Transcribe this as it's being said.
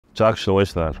Charles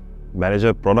Schleusner,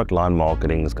 Manager Product Line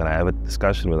Marketing, is going to have a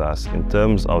discussion with us in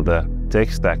terms of the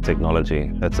Teckstack technology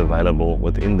that's available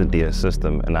within the Deere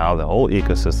system and how the whole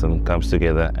ecosystem comes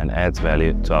together and adds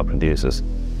value to our producers.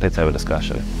 Let's have a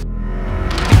discussion.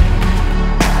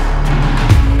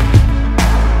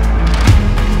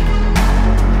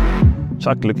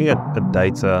 Chuck, looking at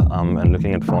data and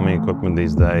looking at farming equipment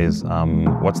these days,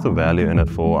 what's the value in it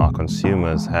for our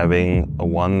consumers having a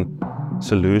one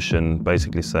solution,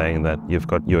 basically saying that you've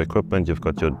got your equipment, you've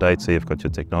got your data, you've got your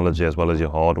technology as well as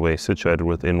your hardware situated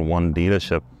within one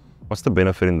dealership? What's the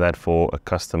benefit in that for a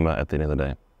customer at the end of the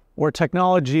day? Where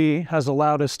technology has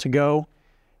allowed us to go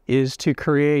is to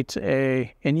create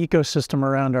an ecosystem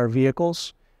around our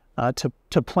vehicles,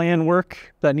 to plan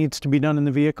work that needs to be done in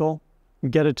the vehicle,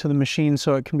 get it to the machine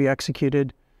so it can be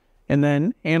executed, and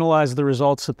then analyze the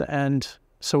results at the end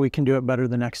so we can do it better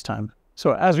the next time.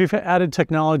 So as we've added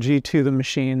technology to the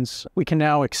machines, we can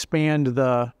now expand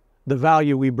the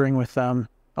value we bring with them,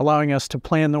 allowing us to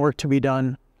plan the work to be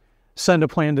done, send a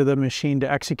plan to the machine to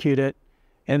execute it,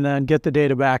 and then get the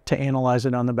data back to analyze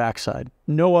it on the backside.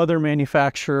 No other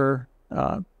manufacturer,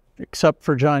 except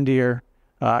for John Deere,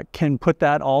 can put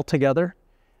that all together,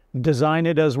 design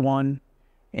it as one,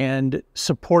 and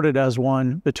support it as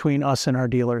one between us and our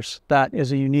dealers. That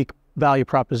is a unique value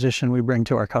proposition we bring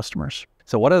to our customers.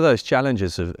 So what are those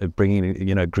challenges of bringing,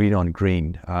 green on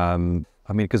green? I mean,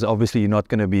 because obviously you're not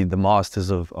going to be the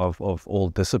masters of all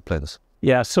disciplines.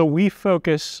 Yeah, so we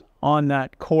focus on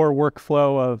that core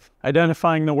workflow of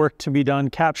identifying the work to be done,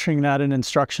 capturing that in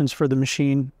instructions for the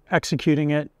machine, executing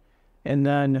it, and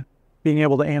then being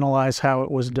able to analyze how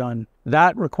it was done.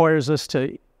 That requires us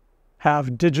to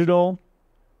have digital,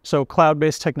 so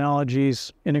cloud-based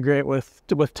technologies integrate with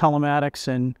telematics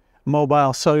and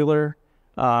mobile cellular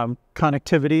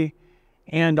connectivity,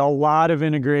 and a lot of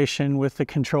integration with the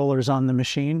controllers on the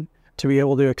machine to be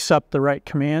able to accept the right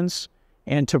commands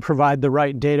and to provide the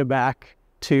right data back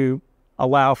to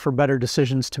allow for better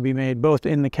decisions to be made both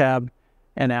in the cab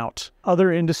and out.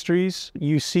 Other industries,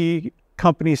 you see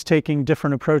companies taking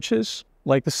different approaches,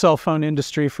 like the cell phone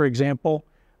industry, for example.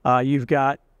 You've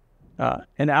got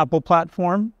an Apple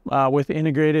platform with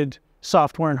integrated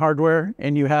software and hardware,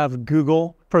 and you have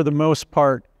Google, for the most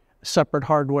part, separate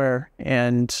hardware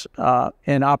and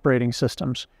operating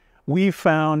systems. We've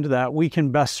found that we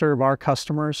can best serve our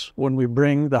customers when we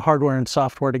bring the hardware and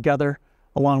software together,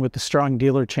 along with the strong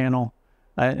dealer channel,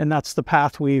 and that's the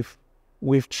path we've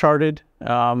charted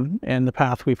and the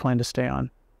path we plan to stay on.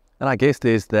 And I guess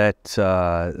there's that,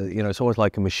 it's always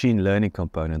like a machine learning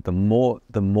component. The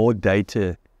more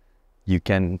data you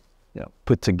can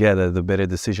put together, the better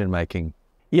decision making.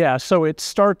 Yeah, so it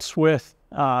starts with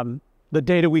the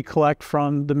data we collect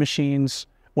from the machines.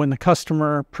 When the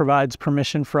customer provides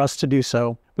permission for us to do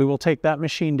so, we will take that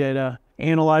machine data,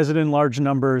 analyze it in large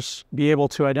numbers, be able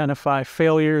to identify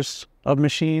failures of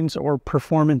machines or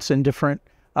performance in different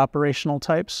operational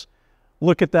types,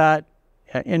 look at that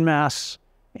en masse,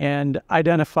 and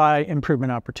identify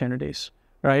improvement opportunities,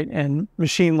 right? And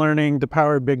machine learning, the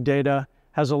power of big data,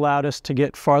 has allowed us to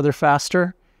get farther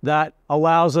faster. That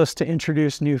allows us to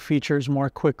introduce new features more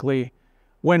quickly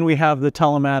when we have the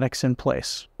telematics in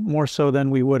place, more so than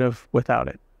we would have without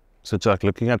it. So Chuck,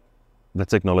 looking at the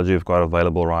technology we've got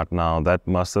available right now, that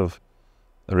must have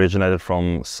originated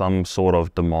from some sort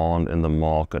of demand in the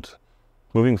market.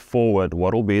 Moving forward,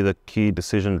 what will be the key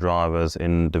decision drivers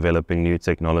in developing new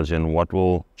technology, and what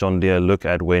will John Deere look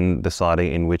at when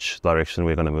deciding in which direction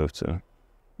we're going to move to?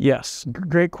 Yes,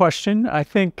 great question. I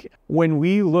think when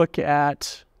we look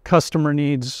at customer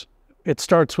needs, it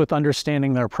starts with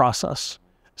understanding their process.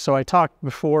 So I talked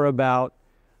before about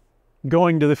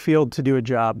going to the field to do a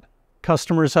job.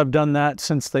 Customers have done that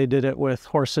since they did it with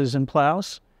horses and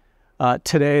plows.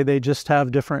 Today, they just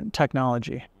have different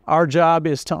technology. Our job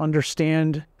is to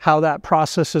understand how that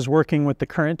process is working with the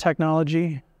current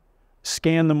technology,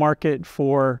 scan the market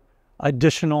for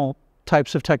additional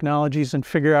types of technologies, and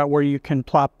figure out where you can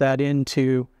plop that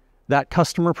into that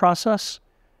customer process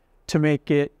to make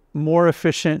it more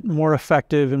efficient, more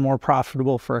effective, and more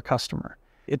profitable for a customer.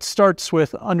 It starts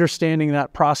with understanding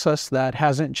that process that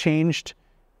hasn't changed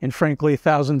in, frankly,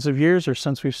 thousands of years or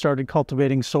since we've started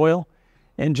cultivating soil,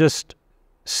 and just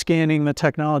scanning the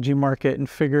technology market and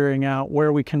figuring out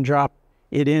where we can drop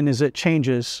it in as it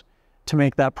changes to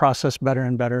make that process better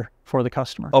and better for the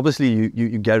customer. Obviously,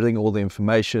 you're gathering all the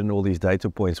information, all these data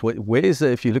points. Where's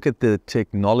if you look at the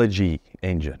technology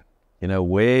engine,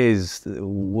 where's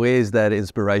that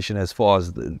inspiration as far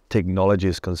as the technology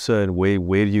is concerned?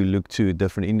 Where do you look to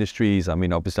different industries? I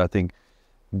mean, obviously, I think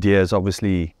Deere is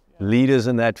obviously leaders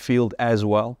in that field as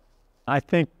well. I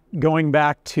think going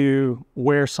back to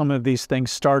where some of these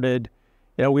things started,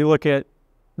 we look at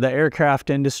the aircraft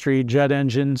industry, jet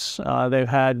engines, they've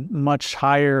had much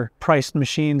higher priced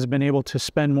machines, been able to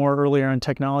spend more earlier on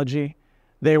technology.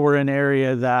 They were an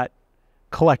area that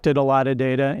collected a lot of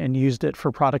data and used it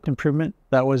for product improvement.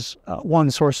 That was one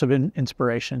source of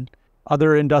inspiration.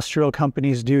 Other industrial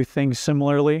companies do things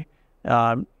similarly,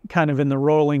 kind of in the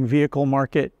rolling vehicle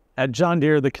market. At John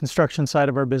Deere, the construction side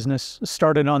of our business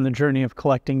started on the journey of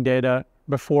collecting data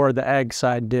before the ag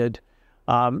side did.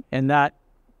 And that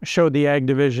showed the ag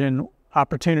division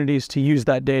opportunities to use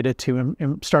that data to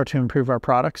start to improve our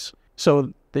products.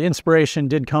 So the inspiration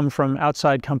did come from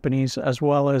outside companies as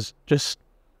well as just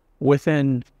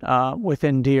within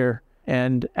Deere,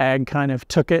 and ag kind of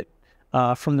took it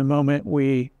from the moment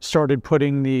we started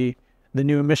putting the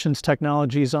new emissions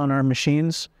technologies on our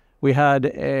machines. We had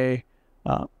a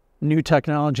new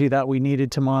technology that we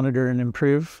needed to monitor and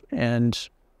improve, and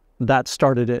that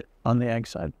started it on the ag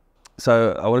side.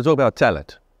 So I want to talk about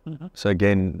talent. So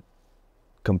again,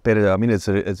 competitor. I mean,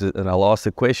 and I'll ask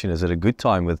the question: is it a good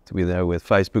time with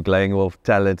Facebook laying off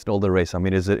talent and all the rest? I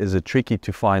mean, is it tricky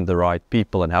to find the right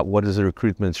people, and what does the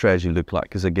recruitment strategy look like?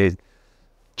 Because again,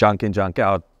 junk in, junk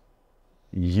out,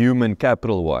 human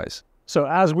capital wise. So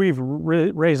as we've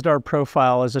raised our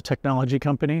profile as a technology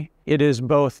company, it has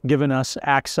both given us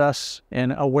access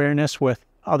and awareness with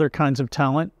other kinds of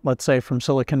talent, let's say from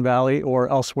Silicon Valley or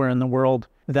elsewhere in the world,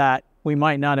 that we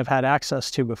might not have had access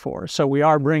to before. So we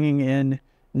are bringing in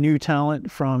new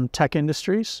talent from tech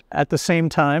industries. At the same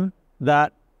time,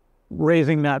 that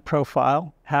raising that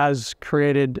profile has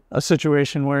created a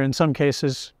situation where in some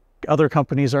cases, other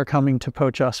companies are coming to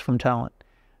poach us from talent.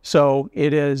 So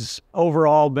it has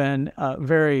overall been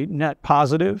very net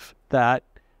positive that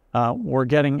we're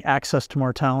getting access to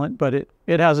more talent, but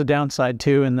it has a downside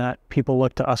too, in that people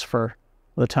look to us for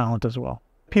the talent as well.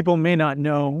 People may not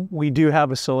know we do have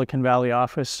a Silicon Valley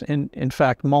office, in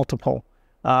fact, multiple,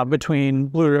 between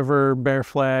Blue River, Bear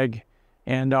Flag,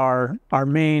 and our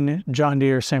main John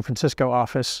Deere San Francisco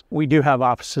office. We do have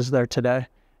offices there today,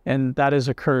 and that has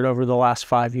occurred over the last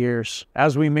 5 years.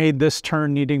 As we made this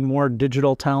turn needing more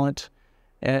digital talent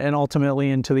and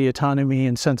ultimately into the autonomy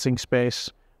and sensing space,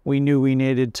 we knew we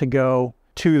needed to go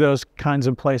to those kinds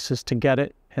of places to get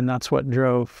it. And that's what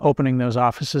drove opening those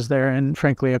offices there and,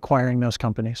 frankly, acquiring those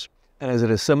companies. And is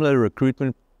it a similar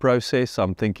recruitment process?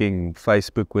 I'm thinking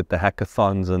Facebook with the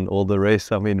hackathons and all the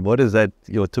rest. I mean, what does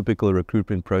your typical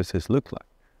recruitment process look like?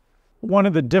 One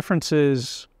of the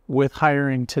differences with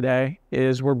hiring today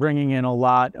is we're bringing in a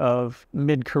lot of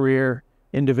mid-career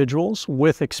individuals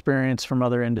with experience from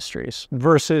other industries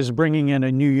versus bringing in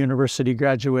a new university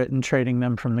graduate and training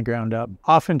them from the ground up.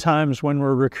 Oftentimes when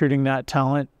we're recruiting that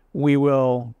talent, we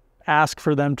will ask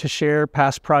for them to share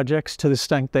past projects to the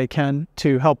extent they can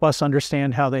to help us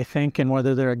understand how they think and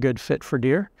whether they're a good fit for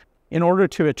Deere. In order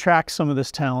to attract some of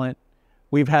this talent,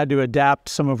 we've had to adapt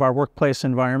some of our workplace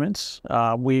environments.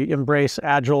 We embrace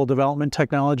agile development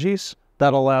technologies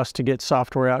that allow us to get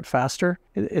software out faster.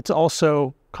 It's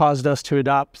also caused us to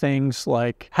adopt things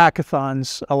like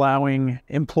hackathons, allowing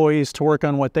employees to work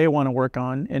on what they want to work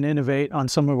on and innovate on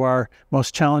some of our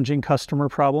most challenging customer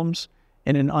problems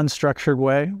in an unstructured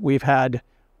way. We've had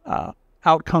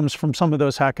outcomes from some of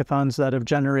those hackathons that have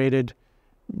generated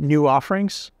new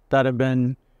offerings that have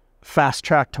been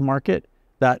fast-tracked to market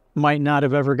that might not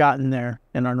have ever gotten there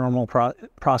in our normal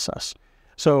process.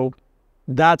 So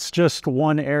that's just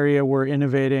one area we're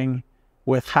innovating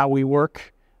with how we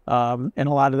work, and a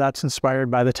lot of that's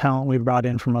inspired by the talent we've brought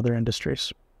in from other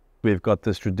industries. We've got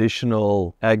this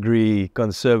traditional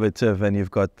agri-conservative, and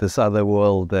you've got this other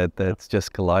world that's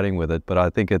just colliding with it. But I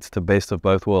think it's the best of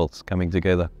both worlds coming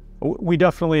together. We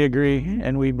definitely agree,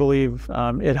 and we believe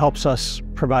it helps us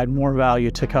provide more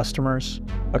value to customers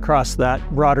across that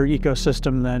broader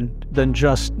ecosystem than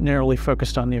just narrowly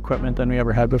focused on the equipment than we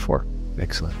ever had before.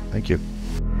 Excellent. Thank you.